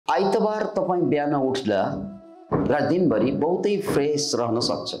आइतबार तपाईं बिहान उठ्दा र दिनभरि बहुतै फ्रेस रहन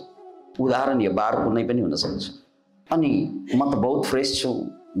सक्छ। उदाहरण यो बार कुनै पनि हुन सक्छ। अनि म त बहुत फ्रेस छु,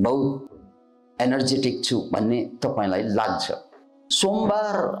 बहुत एनर्जेटिक छु भन्ने तपाईलाई लाग्छ।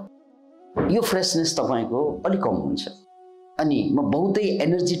 सोमबार यो फ्रेशनेस तपाईको अलि कम हुन्छ अनि म बहुतै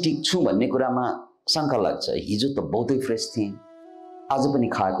एनर्जेटिक छु भन्ने कुरामा शंका लाग्छ। हिजो त बहुतै फ्रेस थिएँ, आज पनि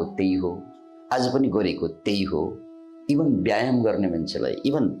खाएको त्यही हो, आज पनि गरेको त्यही हो। इभन व्यायाम गर्ने मान्छेलाई,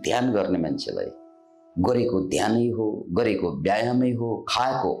 इभन ध्यान गर्ने मान्छेलाई गरेको ध्यानै हो, गरेको व्यायामै हो,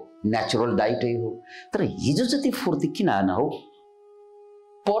 खाएको नेचुरल डाइटै हो। तर हिजो जति फुर्ती किन आएन हो?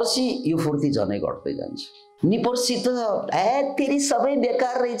 पर्सि यो फुर्ती झनै घट्दै जान्छ। नि पर्सि त तेरी सबै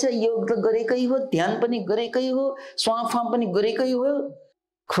बेकार रहेछ, योग त गरेकै हो, ध्यान पनि गरेकै हो, स्वाफाम पनि गरेकै हो,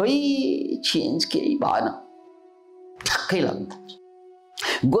 खोइ चेन्ज केही भएन, ठ्याक्कै लाग्छ।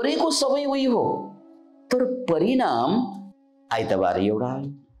 गरेको सबै उही हो तर परिणाम आइतबार एउटा आयो,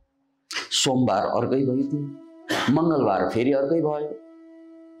 सोमबार अर्कै भइदियो, मंगलबार फेरि अर्कै भयो।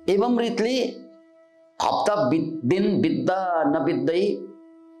 एवं रीतले हप्ता दिन बित्दा नबित्दै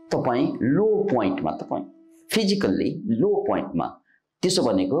तपाई लो पोइन्टमा, तपाई फिजिकल्ली लो पोइन्टमा, त्यसो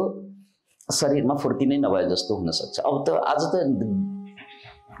भनेको शरीरमा फुर्ती नै नभए जस्तो हुन सक्छ। अब त आज त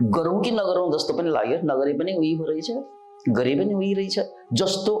गरौँ कि नगरौँ जस्तो पनि लाग्यो, नगरे पनि उही हो रहेछ, गरे पनि उही रहेछ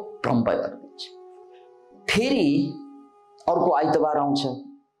जस्तो भ्रम पैदा हुन्छ। फेरि अर्को आइतबार आउँछ,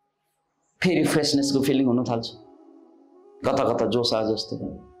 फेरि फ्रेशनेसको फिलिङ हुन थाल्छ, कता कता जोस आए जस्तो,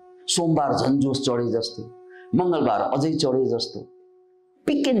 सोमबार झन् जोस चढे जस्तो, मंगलबार अझै चढे जस्तो,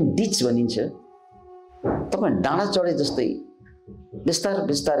 पिक एन्ड डिच भनिन्छ। तपाईँ डाँडा चढे जस्तै बिस्तार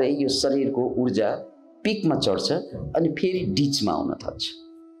बिस्तारै यो शरीरको ऊर्जा पिकमा चढ्छ अनि फेरि डिचमा आउन थाल्छ।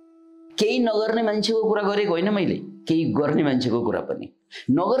 केही नगर्ने मान्छेको कुरा गरेको होइन मैले, केही गर्ने मान्छेको कुरा पनि।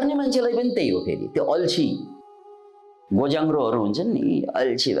 नगर्ने मान्छेलाई पनि त्यही हो। फेरि त्यो अल्छी गोजाङ्रोहरू हुन्छन् नि,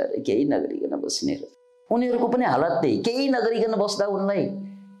 अल्छी भएर केही नगरिकन बस्ने, उनीहरूको पनि हालत त्यही। केही नगरिकन बस्दा उनलाई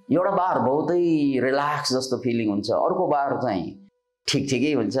एउटा बार बहुतै रिल्याक्स जस्तो फिलिङ हुन्छ, अर्को बार चाहिँ ठिक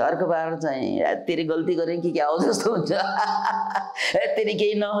ठिकै हुन्छ, अर्को बार चाहिँ तेरी गल्ती गरेँ कि क्या हो जस्तो हुन्छ, तेरी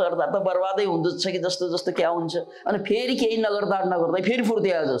केही नगर्दा त बर्बादै हुन्छ कि जस्तो जस्तो क्या हुन्छ, अनि फेरि केही नगर्दा फेरि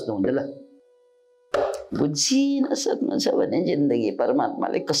फुर्ती आयो जस्तो हुन्छ। ल बुझिन सक्नु छ भने जिन्दगी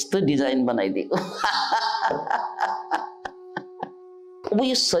परमात्माले कस्तो डिजाइन बनाइदिएको। अब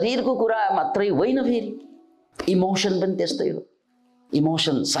यो शरीरको कुरा मात्रै होइन, फेरि इमोसन पनि त्यस्तै हो।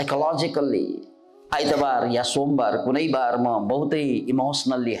 इमोसन साइकोलोजिकल्ली आइतबार या सोमबार कुनै बार म बहुतै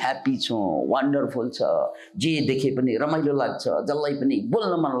इमोसनल्ली ह्याप्पी छु, वन्डरफुल छ, जे देखे पनि रमाइलो लाग्छ, जसलाई पनि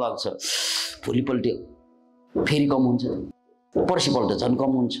बोल्न मन लाग्छ, भोलिपल्ट फेरि कम हुन्छ, पर्सिपल्ट झन्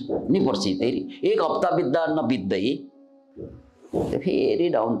कम हुन्छ, नि पर्सि फेरि एक हप्ता बित्दा नबित्दै फेरि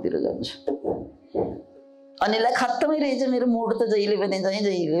डाउनतिर जान्छ। अनिलाई खत्तमै रहेछ मेरो मुड त, जहिले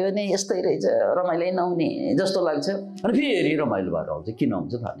पनि यस्तै रहेछ, रमाइलो नहुने जस्तो लाग्छ, अनि फेरि रमाइलो भएर आउँछ। किन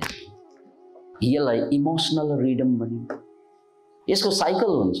आउँछ थाहा नै। यसलाई इमोसनल रिडम भनिन्छ। यसको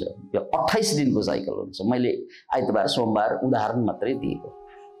साइकल हुन्छ, यो 28 दिनको साइकल हुन्छ। मैले आइतबार सोमबार उदाहरण मात्रै दिएको,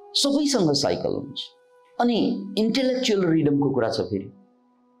 सबैसँग साइकल हुन्छ। अनि इन्टेलेक्चुअल रिडमको कुरा छ फेरि।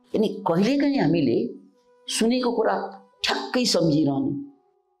 अनि कहिलेकाहीँ हामीले सुनेको कुरा ठ्याक्कै सम्झिरहने,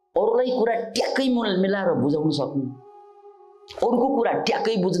 अरूलाई कुरा ट्याक्कै मिलाएर बुझाउन सक्ने, अरूको कुरा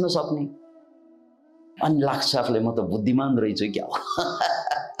ट्याक्कै बुझ्न सक्ने, अनि लाग्छ आफूलाई म त बुद्धिमान रहेछु क्या हो।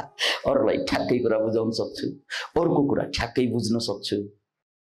 अरूलाई ठ्याक्कै कुरा बुझाउन सक्छु, अरूको कुरा ठ्याक्कै बुझ्न सक्छु,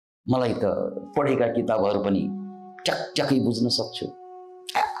 मलाई त पढेका किताबहरू पनि ट्याक्कै बुझ्न सक्छु,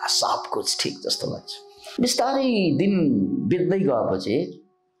 सब कुछ ठिक जस्तो लाग्छ। बिस्तारै दिन बित्दै गएपछि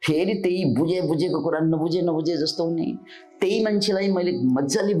फेरि त्यही बुझेको कुरा नबुझे जस्तो हुने। त्यही मान्छेलाई मैले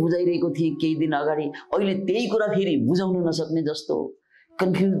मजाले बुझाइरहेको थिएँ केही दिन अगाडि, अहिले त्यही कुरा फेरि बुझाउन नसक्ने जस्तो,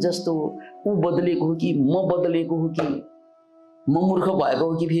 कन्फ्युज जस्तो। ऊ बदलेको हो कि म बदलेको हो कि, म मूर्ख भएको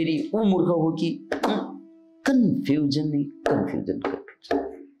हो कि फेरि ऊ मूर्ख हो कि, कन्फ्युजन।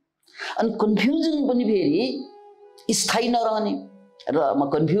 अनि कन्फ्युजन पनि फेरि स्थायी नरहने। र म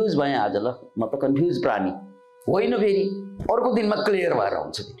कन्फ्युज भएँ आज, ल म त कन्फ्युज प्राणी होइन, फेरि अर्को दिनमा क्लियर भएर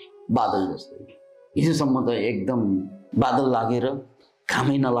आउँछ, फेरि बादल जस्तो। हिजोसम्म त एकदम बादल लागेर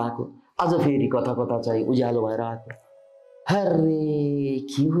घामै नलागेको, आज फेरि कता कता चाहिँ उज्यालो भएर आएको। अरे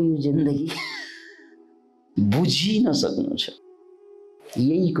के हो यो जिन्दगी, बुझिन सक्नु छ।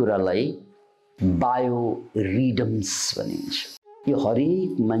 यही कुरालाई बायो रिडम्स भनिन्छ। यो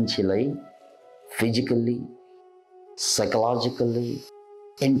हरेक मान्छेलाई physically, psychologically,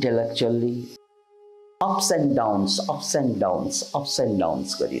 इन्टेलेक्चुअल्ली ups and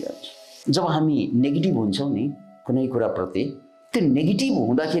downs गरिरहन्छ। जब हामी नेगेटिभ हुन्छौँ नि कुनै कुराप्रति, त्यो नेगेटिभ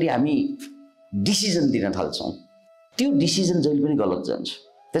हुँदाखेरि हामी डिसिजन दिन थाल्छौँ। त्यो डिसिजन जहिले पनि गलत जान्छ।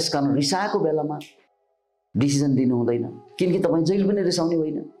 त्यसकारण रिसाएको बेलामा डिसिजन दिनु हुँदैन, किनकि तपाईँ जहिले पनि रिसाउने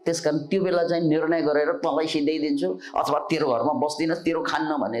होइन। त्यसकारण त्यो बेला चाहिँ निर्णय गरेर तँलाई सिधाइदिन्छु अथवा तेरो घरमा बस्दिन, तेरो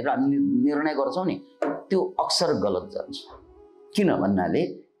खान्न भनेर हामी निर्णय गर्छौँ नि, त्यो अक्सर गलत जान्छ। किन भन्नाले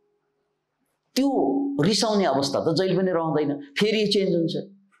त्यो रिसाउने अवस्था त जहिले पनि रहँदैन, फेरि चेन्ज हुन्छ।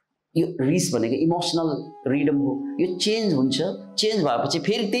 यो रिस भनेको इमोसनल रिडम हो, यो चेन्ज हुन्छ। चेन्ज भएपछि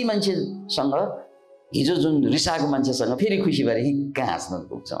फेरि त्यही मान्छेसँग, हिजो जुन रिसाएको मान्छेसँग फेरि खुसी भएर कहाँ हाँस्न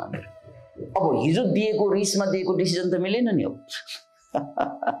पुग्छ भनेर। अब हिजो दिएको रिसमा दिएको डिसिजन त मिलेन नि। अब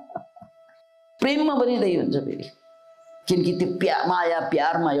प्रेममा पनि त्यही हुन्छ फेरि, किनकि त्यो माया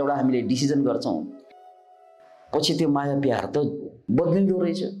प्यारमा एउटा हामीले डिसिजन गर्छौँ, पछि त्यो माया प्यार त बदलिँदो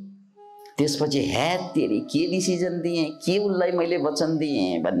रहेछ। त्यसपछि ह्यात तेरी के डिसिजन दिएँ, के उसलाई मैले वचन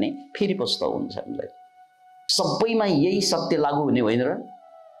दिएँ भन्ने फेरि पछताउ हुन्छ हामीलाई। सबैमा यही सत्य लागू हुने होइन र।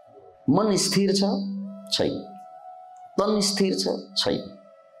 मन स्थिर छ छैन, तन स्थिर छ छैन,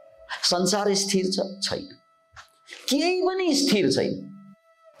 संसार स्थिर छ छैन, केही पनि स्थिर छैन।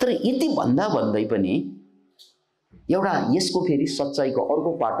 तर यति भन्दा भन्दै पनि एउटा यसको फेरि सच्चाइको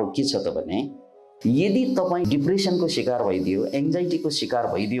अर्को पाटो के छ त भने, यदि तपाईँ डिप्रेसनको शिकार भइदियो, एङ्जाइटीको शिकार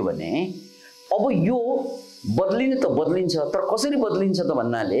भइदियो भने अब यो बदलिने त बदलिन्छ, तर कसरी बदलिन्छ त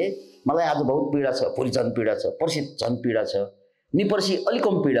भन्नाले मलाई आज बहुत पीडा छ, भोलि झन् पीडा छ, पर्सि झन् पीडा छ, नि पर्सि अलिक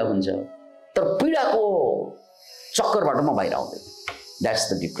कम पीडा हुन्छ, तर पीडाको चक्करबाट म बाहिर आउँदैन। That's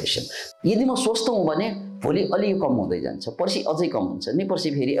the depression. यदि म स्वस्थ हुँ भने भोलि अलि कम हुँदै जान्छ, पर्सि अझै कम हुन्छ, नि पर्सि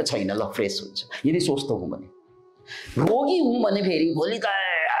फेरि छैन ल फ्रेस हुन्छ, यदि स्वस्थ हुँ भने। रोगी हुँ भने फेरि भोलि त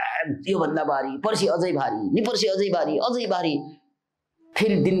योभन्दा भारी, पर्सि अझै भारी, नि पर्सि अझै भारी, अझै भारी,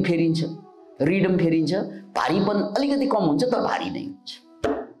 फेरि दिन फेरिन्छ, रिडम फेरिन्छ, भारीपन अलिकति कम हुन्छ तर भारी नै हुन्छ।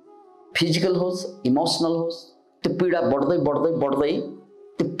 फिजिकल होस् इमोसनल होस्, त्यो पीडा बढ्दै बढ्दै बढ्दै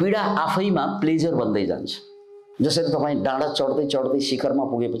त्यो पीडा आफैमा प्लेजर बन्दै जान्छ। जसरी तपाईँ डाँडा चढ्दै चढ्दै शिखरमा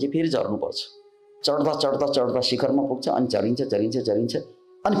पुगेपछि फेरि झर्नुपर्छ, चढ्दा चढ्दा चढ्दा शिखरमा पुग्छ, अनि झरिन्छ झरिन्छ झरिन्छ,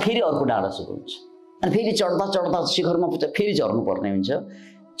 अनि फेरि अर्को डाँडा सुरु हुन्छ, अनि फेरि चढ्दा चढ्दा शिखरमा पुग्छ, फेरि झर्नुपर्ने हुन्छ।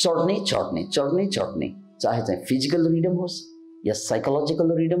 चढ्ने चढ्ने चढ्ने चढ्ने, चाहे चाहिँ फिजिकल रिडम होस् या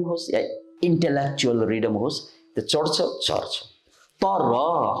साइकोलोजिकल रिडम होस् या इन्टेलेक्चुअल रिडम होस्, त्यो चढ्छ झर्छ। तर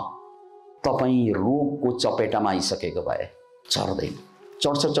तपाईँ रोगको चपेटामा आइसकेको भए झर्दैन,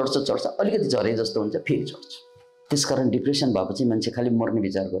 चढ्छ चढ्छ चढ्छ, अलिकति झरे जस्तो हुन्छ, फेरि चढ्छ। त्यसकारण डिप्रेसन भएपछि मान्छे खालि मर्ने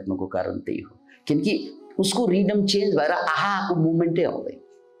विचार गर्नुको कारण त्यही हो, किनकि उसको रिडम चेन्ज भएर आहाको मुभमेन्टै आउँदैन।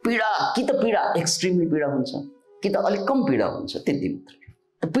 पीडा कि त पीडा एक्सट्रिमली पीडा हुन्छ, कि त अलिक कम पीडा हुन्छ, त्यति मात्र,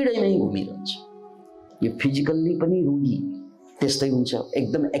 पीडामै घुमिरहन्छ। यो फिजिकल्ली पनि रोगी त्यस्तै हुन्छ।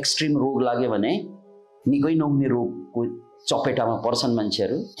 एकदम एक्सट्रिम रोग लाग्यो भने निकै नहुने रोगको चपेटामा पर्छन्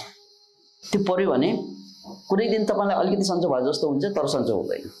मान्छेहरू। त्यो पर्यो भने कुनै दिन तपाईँलाई अलिकति सन्चो भए जस्तो हुन्छ, तर सन्चो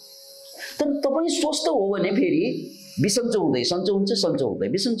हुँदैन। तर तपाईँ स्वस्थ हो भने फेरि बिसन्चो हुँदै सन्चो हुन्छ, सन्चो हुँदै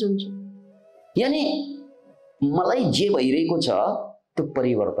बिसन्चो हुन्छ। यानि मलाई जे भइरहेको छ त्यो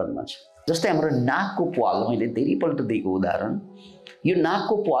परिवर्तनमा छ। जस्तै हाम्रो नाकको प्वाल, मैले धेरैपल्ट दिएको उदाहरण, यो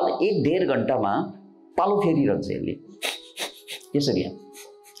नाकको प्वाल 1-1.5 घन्टामा पालो फेरिरहन्छ। यसले यसरी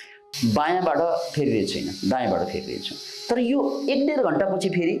बायाँबाट फेरिरहेको छैन, दायाँबाट फेरिरहेको छ, तर यो 1-1.5 घन्टापछि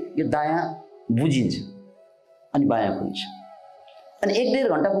फेरि यो दायाँ बुझिन्छ अनि बायाँ खुल्छ, अनि 1-1.5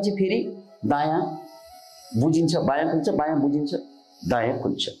 घन्टापछि फेरि दायाँ बुझिन्छ, बायाँ खुल्छ, बायाँ बुझिन्छ, दायाँ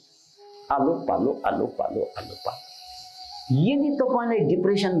खुल्छ। आलो पालो आलो पालो आलो पालो। यदि तपाईँलाई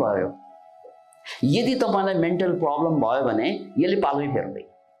डिप्रेसन भयो, यदि तपाईँलाई मेन्टल प्रब्लम भयो भने यसले पालै फेर्दैन,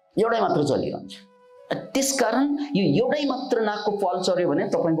 एउटै मात्र चलिरहन्छ। त्यसकारण यो एउटै मात्र नाकको प्वाल चढ्यो भने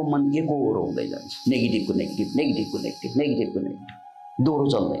तपाईँको मन एकहोरो हुँदै जान्छ, नेगेटिभको नेगेटिभ, नेगेटिभको नेगेटिभ, नेगेटिभको नेगेटिभ, दोहोरो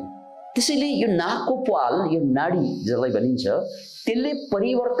चल्दैन। त्यसैले यो नाकको प्वाल, यो नाडी जसलाई भनिन्छ, त्यसले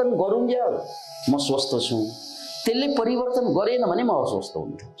परिवर्तन गरुन्जेल म स्वस्थ छु, त्यसले परिवर्तन गरेन भने म अस्वस्थ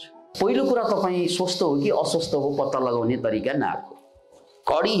हुन थाल्छु। पहिलो कुरा तपाईँ स्वस्थ हो कि अस्वस्थ हो पत्ता लगाउने तरिका नाक हो।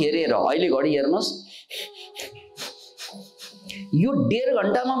 घडी हेरेर, अहिले घडी हेर्नुहोस्, यो 1.5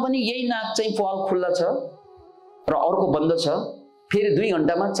 घन्टामा पनि यही नाक चाहिँ प्वाल खुल्ला छ र अर्को बन्द छ, फेरि 2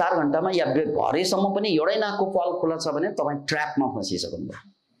 घन्टामा 4 घन्टामा या भरेसम्म पनि एउटै नाकको प्वाल खुल्ला छ भने तपाईँ ट्र्यापमा फँसिसक्नुभयो।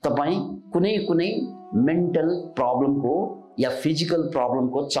 तपाईँ कुनै कुनै मेन्टल प्रब्लमको या फिजिकल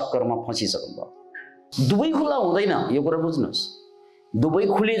प्रब्लमको चक्करमा फँसिसक्नुभयो। दुवै खुल्ला हुँदैन, यो कुरा बुझ्नुहोस्। दुवै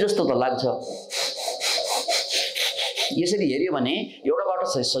खुले जस्तो त लाग्छ। यसरी हेऱ्यो भने एउटाबाट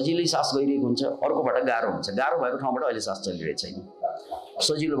सजिलै सास गइरहेको हुन्छ, अर्कोबाट गाह्रो हुन्छ। गाह्रो भएको ठाउँबाट अहिले सास चलिरहेको छैन,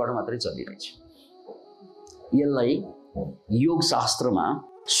 सजिलोबाट मात्रै चलिरहेछ। यसलाई योग शास्त्रमा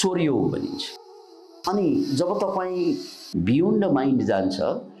स्वर योग भनिन्छ। अनि जब तपाईँ बियोन्ड माइन्ड जान्छ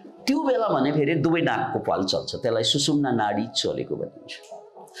त्यो बेला भने फेरि दुवै नाकको प्वाल चल्छ, त्यसलाई सुषुम्ना नाडी चलेको भनिन्छ।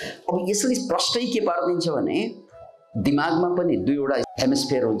 अब यसले प्रष्टै के पारिदिन्छ भने दिमागमा पनि दुईवटा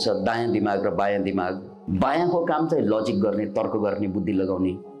हेमिस्फियर हुन्छ, दायाँ दिमाग र बायाँ दिमाग। बायाँको काम चाहिँ लजिक गर्ने, तर्क गर्ने, बुद्धि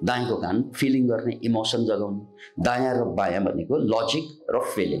लगाउने, दायाँको काम फिलिङ गर्ने, इमोसन जगाउने। दायाँ र बायाँ भनेको लजिक र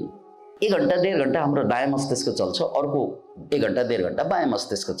फिलिङ। 1 घण्टा 1.5 घण्टा हाम्रो दायाँ मस्तिष्क चल्छ, अर्को 1 घण्टा 1.5 घण्टा बायाँ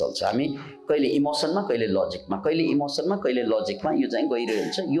मस्तिष्क चल्छ। हामी कहिले इमोसनमा, कहिले लजिकमा, कहिले इमोसनमा, कहिले लजिकमा यो चाहिँ गइरहेको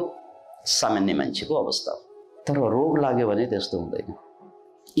हुन्छ। यो सामान्य मान्छेको अवस्था हो। तर रोग लाग्यो भने त्यस्तो हुँदैन,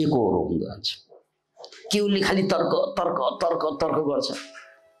 एकहोरो हुँदो जान्छ। के उसले खालि तर्क तर्क तर्क तर्क गर्छ,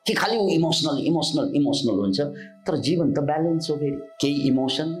 कि खालि ऊ इमोसनल इमोसनल इमोसनल हुन्छ। तर जीवन त ब्यालेन्स हो, फेरि केही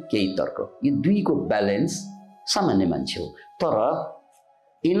इमोसन केही तर्क, यो दुईको ब्यालेन्स सामान्य मान्छे हो। तर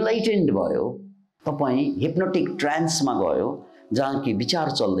इनलाइटेन्ड भयो, तपाईँ हिप्नोटिक ट्रान्समा गयो जहाँ कि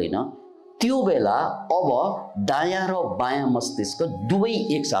विचार चल्दैन, त्यो बेला अब दायाँ र बायाँ मस्तिष्क दुवै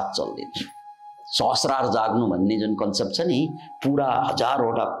एकसाथ चल्दैन। सहस्रार जाग्नु भन्ने जुन कन्सेप्ट छ नि, पुरा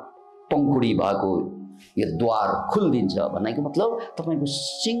 1000वटा पङ्खुडी भएको यो द्वार खुल्दिन्छ भन्नाको मतलब तपाईको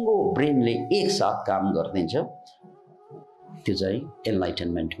सिङ्गो ब्रेनले एकसाथ काम गर्दिन्छ। त्यो चाहिँ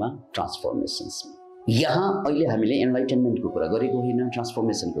एनलाइटनमेन्टमा, ट्रान्सफर्मेसन्समा। यहाँ अहिले हामीले एनलाइटनमेन्टको कुरा गरेको होइन,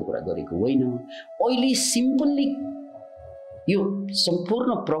 ट्रान्सफर्मेसनको कुरा गरेको होइन। अहिले सिम्पली यो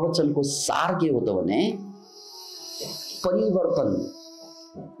सम्पूर्ण प्रवचनको सार के हो त भने, परिवर्तन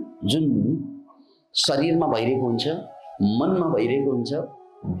जुन शरीरमा भइरहेको हुन्छ, मनमा भइरहेको हुन्छ,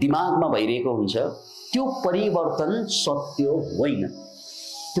 दिमागमा भइरहेको हुन्छ, त्यो परिवर्तन सत्य होइन।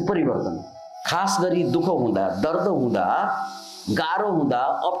 त्यो परिवर्तन खास गरी दुःख हुँदा, दर्द हुँदा, गाह्रो हुँदा,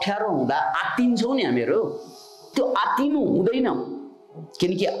 अप्ठ्यारो हुँदा आत्तिन्छौँ नि हामीहरू, त्यो आत्तिनु हुँदैन।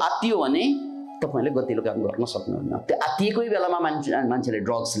 किनकि आत्तियो भने तपाईँले गतिलो काम गर्न सक्नुहुन्न। त्यो आत्तिएकै बेलामा मान्छेले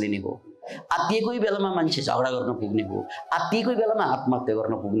ड्रग्स लिने हो, आत्तिएकै बेलामा मान्छे झगडा गर्न पुग्ने हो, आत्तिएकै बेलामा आत्महत्या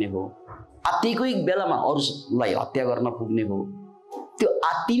गर्न पुग्ने हो, आत्तिएकै बेलामा अरूलाई हत्या गर्न पुग्ने हो। त्यो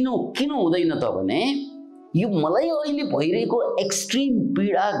आत्तिनु किन हुँदैन त भने, यो मलाई अहिले भइरहेको एक्सट्रिम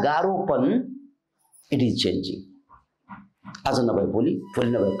पीडा, गाह्रोपन, इट इज चेन्जिङ। आज नभए भोलि,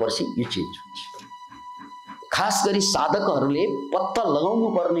 भोलि नभए पर्सि यो चेन्ज हुन्छ। खास गरी साधकहरूले पत्ता लगाउनु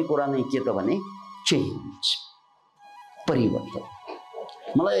पर्ने कुरा नै के त भने चेन्ज, परिवर्तन।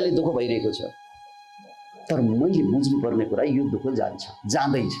 मलाई अहिले दुःख भइरहेको छ, तर मैले बुझ्नुपर्ने कुरा यो दुःख जान्छ,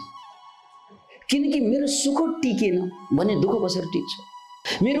 जाँदैछ। किनकि मेरो सुख टिकेन भने दुःख कसरी टिक्छ,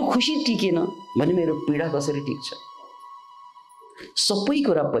 मेरो खुसी टिकेन भने मेरो पीडा कसरी टिक्छ। सबै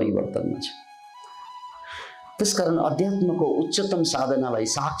कुरा परिवर्तनमा छ। त्यसकारण अध्यात्मको उच्चतम साधनालाई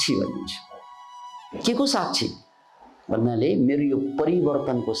साक्षी भनिन्छ। के को साक्षी भन्नाले मेरो यो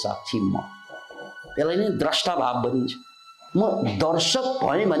परिवर्तनको साक्षी म, यसलाई नै द्रष्टा भाव भनिन्छ। म दर्शक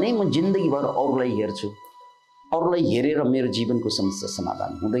भएँ भने म जिन्दगीभर अरूलाई हेर्छु, अरूलाई हेरेर मेरो जीवनको समस्या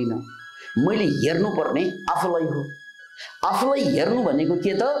समाधान हुँदैन। मैले हेर्नुपर्ने आफूलाई हो। आफूलाई हेर्नु भनेको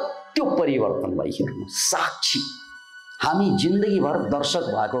के त, त्यो परिवर्तनलाई हेर्नु, साक्षी। हामी जिन्दगीभर दर्शक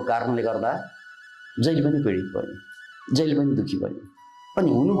भएको कारणले गर्दा जहिले पनि पीडित भयौँ, जहिले पनि दुःखी भयौँ।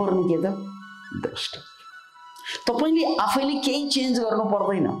 अनि हुनुपर्ने के त, द्रष्टा। तपाईले आफैले केही चेन्ज गर्नु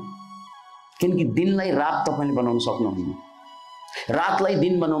पर्दैन, किनकि दिनलाई रात तपाईले बनाउन सक्नुहुन्न, रातलाई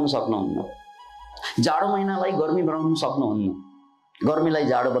दिन बनाउन सक्नुहुन्न, जाडो महिनालाई गर्मी बनाउन सक्नुहुन्न, गर्मीलाई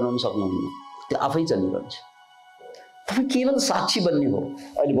जाडो बनाउन सक्नुहुन्न। त्यो आफै चलिरहन्छ। तपाईँ केवल साक्षी बन्ने हो।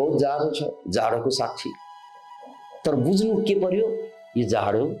 अहिले बहुत जाडो छ, जाडोको साक्षी। तर बुझ्नु के पर्यो, यो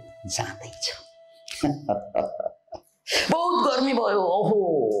जाडो जाँदैछ। बहुत गर्मी भयो, ओहो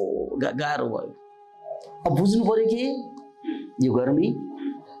गाह्रो भयो। अब बुझ्नु पर्यो कि यो गर्मी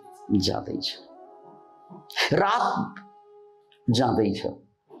जाँदैछ, रात जाँदैछ,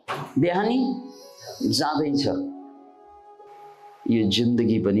 बिहानी जाँदैछ, यो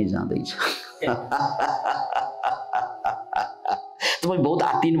जिन्दगी पनि जाँदैछ। तपाईँ बहुत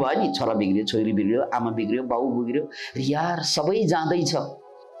आत्तिनु भयो नि, छोरा बिग्रियो, छोरी बिग्रियो, आमा बिग्रियो, बाउ बिग्रियो, यार सबै जाँदैछ।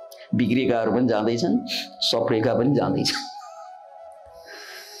 बिग्रेकाहरू पनि जाँदैछन्, सप्रेका पनि जाँदैछ।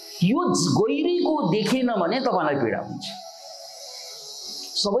 यो गइरहेको देखेन भने तपाईँलाई पीडा हुन्छ।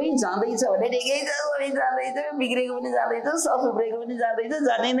 सबै जाँदैछ भने ठिकै छ, सबै जाँदैछ, बिग्रेको पनि जाँदैछ, सप्रेको पनि जाँदैछ,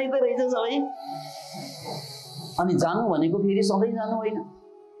 जाने नै त रहेछ सबै। अनि जानु भनेको फेरि सधैँ जानु होइन,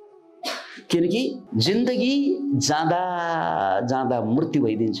 किनकि जिन्दगी जाँदा जाँदा मृत्यु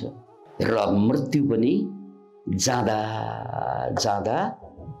भइदिन्छ र मृत्यु पनि जाँदा जाँदा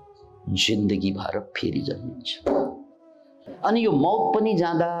जिन्दगी भएर फेरि जन्मिन्छ। अनि यो मौत पनि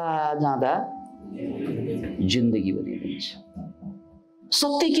जाँदा जाँदा जिन्दगी बनिन्छ।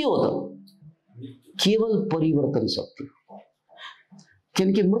 सत्य के हो त, केवल परिवर्तन सत्य हो।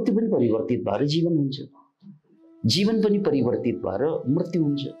 किनकि मृत्यु पनि परिवर्तित भएर जीवन हुन्छ, जीवन पनि परिवर्तित भएर मृत्यु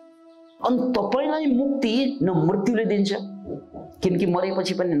हुन्छ। अनि तपाईलाई मुक्ति न मृत्युले दिन्छ, किनकि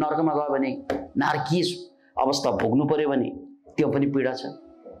मरेपछि पनि नर्कमा गयो भने नारकीय अवस्था भोग्नु पर्यो भने त्यो पनि पीडा छ।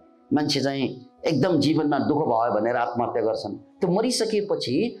 मान्छे चाहिँ एकदम जीवनमा दुःख भयो भनेर आत्महत्या गर्छन्। त्यो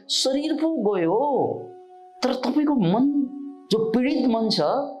मरिसकेपछि शरीर पो गयो, तर तपाईको मन जो पीडित मन छ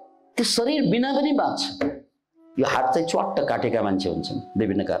त्यो शरीर बिना पनि बाँच्छ। यो हात चाहिँ च्वाट्ट काटेका मान्छे हुन्छन्,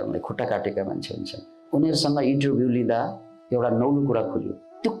 विभिन्न कारणले खुट्टा काटेका मान्छे हुन्छन्। उनीहरूसँग इन्टरभ्यू लिँदा एउटा नौलो कुरा खुल्यो,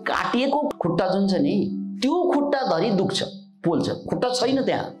 त्यो काटिएको खुट्टा जुन छ नि त्यो खुट्टा धरि दुख्छ, पोल्छ, खुट्टा छैन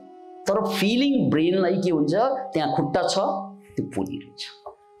त्यहाँ, तर फिलिङ ब्रेनलाई के हुन्छ त्यहाँ खुट्टा छ, त्यो पोलिरहेछ,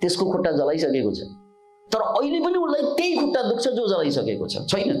 त्यसको खुट्टा जलाइसकेको छ, तर अहिले पनि उसलाई त्यही खुट्टा दुख्छ जो जलाइसकेको छ,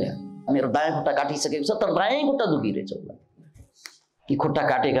 छैन त्यहाँ। मेरो दायाँ खुट्टा काटिसकेको छ तर दायाँ खुट्टा दुखिरहेछ उसलाई। यी खुट्टा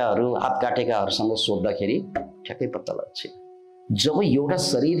काटेकाहरू हात काटेकाहरूसँग सोद्धाखेरि ठ्याक्कै पत्ता लाग्छ। जब एउटा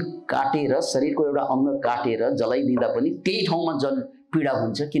शरीर काटेर शरीरको एउटा अङ्ग काटेर जलाइदिँदा पनि त्यही ठाउँमा पीडा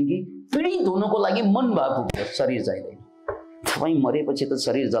हुन्छ, किनकि पीडित हुनुको लागि मन भए पुग्छ, शरीर चाहिँदैन। तपाईँ मरेपछि त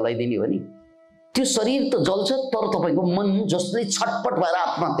शरीर जलाइदिने हो नि, त्यो शरीर त जल्छ तर तपाईँको मन जसले छटपट भएर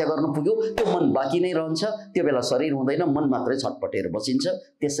आत्महत्या गर्न पुग्यो त्यो मन बाँकी नै रहन्छ। त्यो बेला शरीर हुँदैन, मन मात्रै छटपटेर बसिन्छ,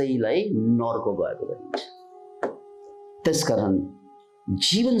 त्यसैलाई नर्क गएको भनिन्छ। त्यसकारण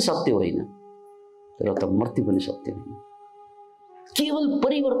जीवन सत्य होइन तर त मृत्यु पनि सत्य होइन, केवल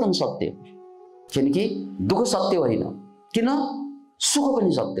परिवर्तन सत्य हो। किनकि दुःख सत्य होइन, किन सुख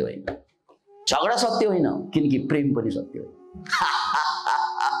पनि सत्य होइन, झगडा सत्य होइन, किनकि प्रेम पनि सत्य होइन।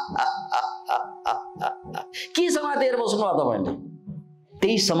 के समातेर बस्नुभयो तपाईँले?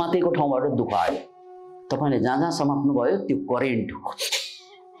 त्यही समातेको ठाउँबाट दुःख आयो। तपाईँले जहाँ जहाँ समात्नु भयो त्यो करेन्ट हो।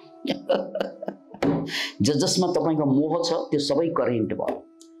 जसमा तपाईँको मोह छ त्यो सबै करेन्ट भयो।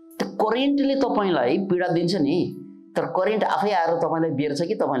 त्यो करेन्टले तपाईँलाई पीडा दिन्छ नि, तर करेन्ट आफै आएर तपाईँलाई बेर्छ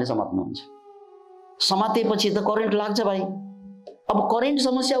कि तपाईँले समात्नुहुन्छ? समातेपछि त करेन्ट लाग्छ भाइ। अब करेन्ट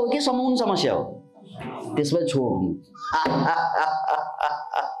समस्या हो कि समाउनु समस्या हो? त्यसलाई छोड्नु।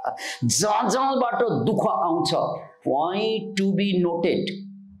 जहाँ जहाँबाट दुःख आउँछ, पोइन्ट टु बी नोटेड,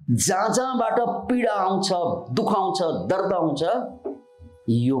 जहाँ जहाँबाट पीडा आउँछ, दुःख आउँछ, दर्द आउँछ,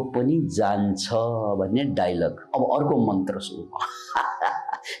 यो पनि जान्छ भन्ने डायलग। अब अर्को मन्त्र सुरु।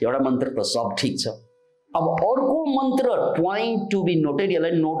 एउटा मन्त्र त सब ठिक छ, अब अर्को मन्त्र पोइन्ट टु बी नोटेड,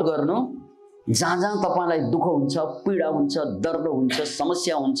 यसलाई नोट गर्नु। जहाँ जहाँ तपाईँलाई दुःख हुन्छ, पीडा हुन्छ, दर्द हुन्छ,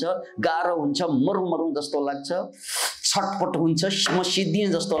 समस्या हुन्छ, गाह्रो हुन्छ, मरौँ मरौँ जस्तो लाग्छ, छटपट हुन्छ, म सिद्धिएँ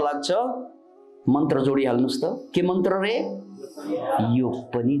जस्तो लाग्छ, मन्त्र जोडिहाल्नुहोस् त। के मन्त्र रे? यो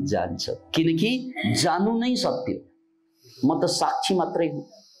पनि जान्छ, किनकि जानु नै सत्य। म त साक्षी मात्रै हो।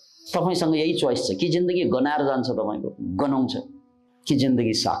 तपाईसँग यही चोइस छ कि जिन्दगी गनाएर जान्छ, तपाईँको गनाउँछ, कि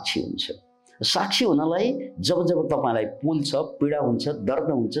जिन्दगी साक्षी हुन्छ। साक्षी हुनलाई जब जब तपाईँलाई पोल्छ, पीडा हुन्छ, दर्द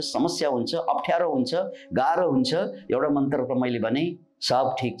हुन्छ, समस्या हुन्छ, अप्ठ्यारो हुन्छ, गाह्रो हुन्छ, एउटा मन्त्र त मैले भने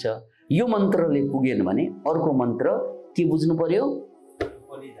सब ठिक छ, यो मन्त्रले पुगेन भने अर्को मन्त्र के बुझ्नु पर्यो?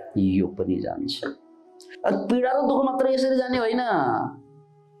 यो पनि जान्छ। पीडा र दुःख मात्र यसरी जाने होइन,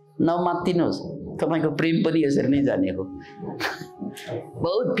 नमात्तिनुहोस्, तपाईँको प्रेम पनि यसरी नै जाने हो।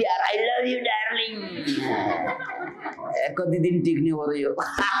 बहुत प्यार, आई लभ यू डार्लिङ, कति दिन टिक्ने हो र यो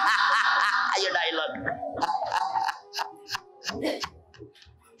dialogue?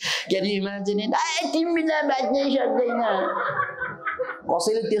 Can you imagine it? तिमी बिना बाँच्नै सक्दैन।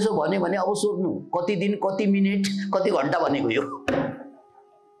 कसैले त्यसो भन्यो भने अब सोध्नु, कति दिन, कति मिनेट, कति घन्टा भनेको यो?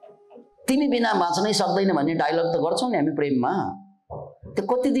 तिमी बिना बाँच्नै सक्दैन भन्ने डायलग त गर्छौँ नि हामी प्रेममा। त्यो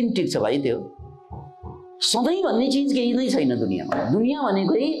कति दिन टिक्छ भाइ? त्यो सधैँ भन्ने चिज केही नै छैन दुनियाँमा। दुनियाँ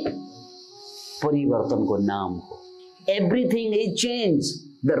भनेकै परिवर्तनको नाम हो। Everything is change,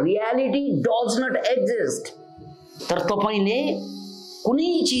 the reality does not exist. तर तपाईँले कुनै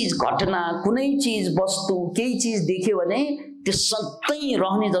चिज, घटना, कुनै चिज, वस्तु, केही चिज देख्यो भने त्यो सधैँ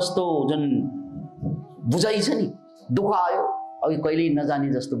रहने जस्तो जुन बुझाइ छ नि, दुःख आयो अघि कहिल्यै नजाने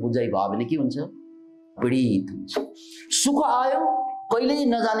जस्तो बुझाइ भयो भने के हुन्छ? पीडित हुन्छ। सुख आयो कहिल्यै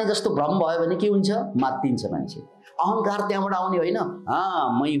नजाने जस्तो भ्रम भयो भने के हुन्छ? मात्तिन्छ मान्छे। अहङ्कार त्यहाँबाट आउने होइन,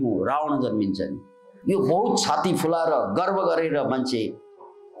 मै हुँ, रावण जन्मिन्छ नि। यो बहुत छाती फुलाएर गर्व गरेर मान्छे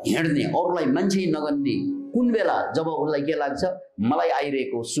हिँड्ने, अरूलाई मान्छे नगन्ने, कुन बेला जब उसलाई के लाग्छ मलाई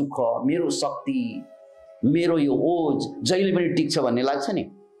आइरहेको सुख, मेरो शक्ति, मेरो यो ओज जहिले पनि टिक्छ भन्ने लाग्छ नि,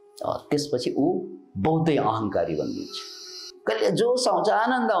 त्यसपछि ऊ बहुतै अहङ्कारी बनिन्छ। कहिले जोस आउँछ,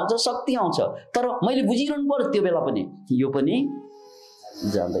 आनन्द आउँछ, शक्ति आउँछ, तर मैले बुझिरहनु पर्यो त्यो बेला पनि यो पनि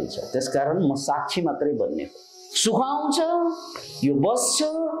जाँदैछ। त्यसकारण म साक्षी मात्रै बन्ने हो। सुख आउँछ, यो बस्छ,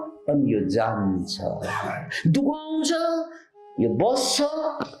 अनि यो जान्छ। दुःख आउँछ, यो बस्छ,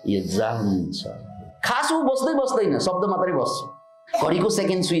 यो जान्छ। खास ऊ बस्दै बस्दैन, शब्द मात्रै बस्छ। घडीको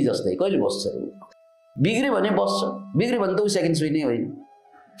सेकेन्ड सुई जस्तै कहिले बस्छ? बिग्रियो भने बस्छ, बिग्रियो भने त ऊ सेकेन्ड सुई नै होइन,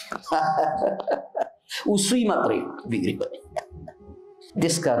 ऊ सुई मात्रै बिग्रियो भने।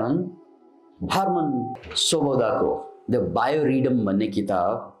 त्यसकारण हर्मन सोबोदाको द बायोरिडम भन्ने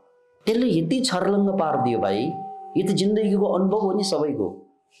किताब, त्यसले यति छर्लङ्ग पारिदियो भाइ। यो त जिन्दगीको अनुभव हो नि सबैको।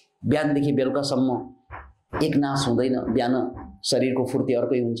 बिहानदेखि बेलुकासम्म एक नाश हुँदैन। बिहान शरीरको फुर्ती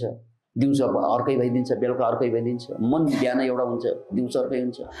अर्कै हुन्छ, दिउँसो अर्कै भइदिन्छ, बेलुका अर्कै भइदिन्छ। मन बिहान एउटा हुन्छ, दिउँसो अर्कै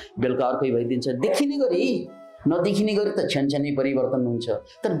हुन्छ, बेलुका अर्कै भइदिन्छ। देखिने गरी नदेखिने गरी त क्षणक्षणै परिवर्तन हुन्छ,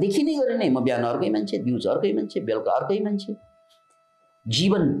 तर देखिने गरी नै म बिहान अर्कै मान्छे, दिउँसो अर्कै मान्छे, बेलुका अर्कै मान्छे।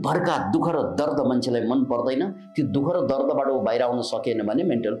 जीवनभरका दुःख र दर्द मान्छेलाई मन पर्दैन। त्यो दुःख र दर्दबाट बाहिर आउन सकेन भने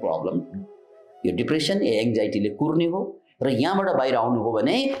मेन्टल प्रब्लम, यो डिप्रेसन, यो एङ्जाइटीले कुर्ने हो। र यहाँबाट बाहिर आउनु हो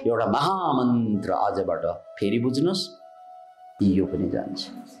भने एउटा महामन्त्र आजबाट फेरि बुझ्नुहोस्, यो पनि जान्छ।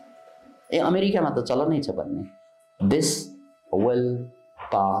 अमेरिकामा त चलनै छ भन्ने, दिस विल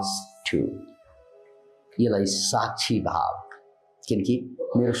पास टु। यसलाई साक्षी भाव, किनकि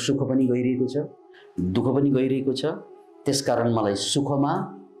मेरो सुख पनि गइरहेको छ, दुःख पनि गइरहेको छ, त्यसकारण मलाई सुखमा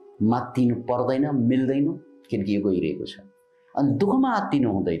मात्तिनु पर्दैन, मिल्दैन, किनकि यो गइरहेको छ। अनि दुःखमा आत्तिनु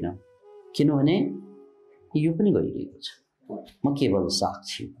हुँदैन, किनभने यो पनि गइरहेको छ। म केवल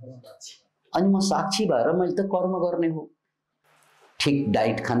साक्षी। अनि म साक्षी भएर मैले त कर्म गर्ने हो। ठिक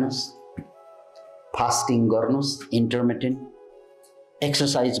डाइट खानुहोस्, फास्टिङ गर्नुहोस्, इन्टरमिटेन्ट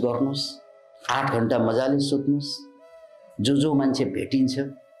एक्सर्साइज गर्नुहोस्, 8 घण्टा मजाले सुत्नुहोस्, जो मान्छे भेटिन्छ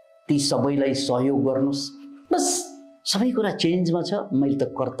ती सबैलाई सहयोग गर्नुहोस्। बस सबै कुरा चेन्जमा छ। मैले त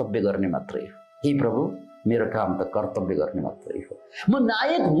कर्तव्य गर्ने मात्रै हो। हे प्रभु, मेरो काम त कर्तव्य गर्ने मात्रै हो। म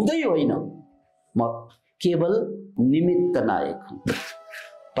नायक हुँदै होइन, म केवल निमित्त नायक हुँ।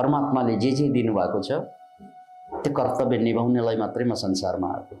 परमात्माले जे दिनुभएको छ त्यो कर्तव्य निभाउनलाई मात्रै म संसारमा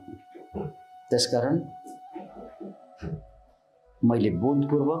आएको हुँ। त्यसकारण मैले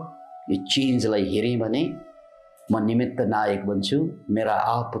बोधपूर्वक यो चेन्जलाई हेरेँ भने म निमित्त नायक बन्छु। मेरा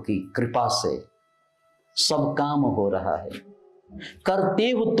आपकी कृपा से सब काम हो रहा है, करते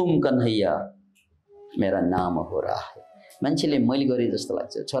हो तुम कन्हैया, मेरा नाम हो रहा है। मान्छेले मैले गरे जस्तो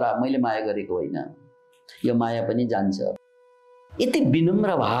लाग्छ, छोरा मैले माया गरेको होइन, यो माया पनि जान्छ। यति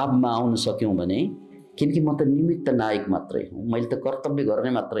विनम्र भावमा आउन सक्यौँ भने, किनकि म त निमित्त नायक मात्रै हुँ, मैले त कर्तव्य गर्ने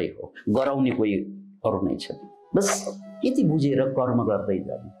मात्रै हो, गराउने कोही अरू नै छैन। बस यति बुझेर कर्म गर्दै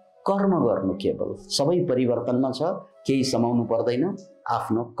जानु। कर्म गर्नु केवल, सबै परिवर्तनमा छ, केही समाउनु पर्दैन।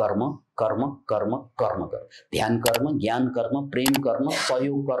 आफ्नो कर्म कर्म कर्म कर्म गर। ध्यान कर्म, ज्ञान कर्म, प्रेम कर्म,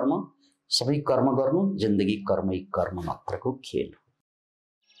 सहयोग कर्म, सबै कर्म गर्नु। जिन्दगी कर्मै कर्म मात्रको खेल हो।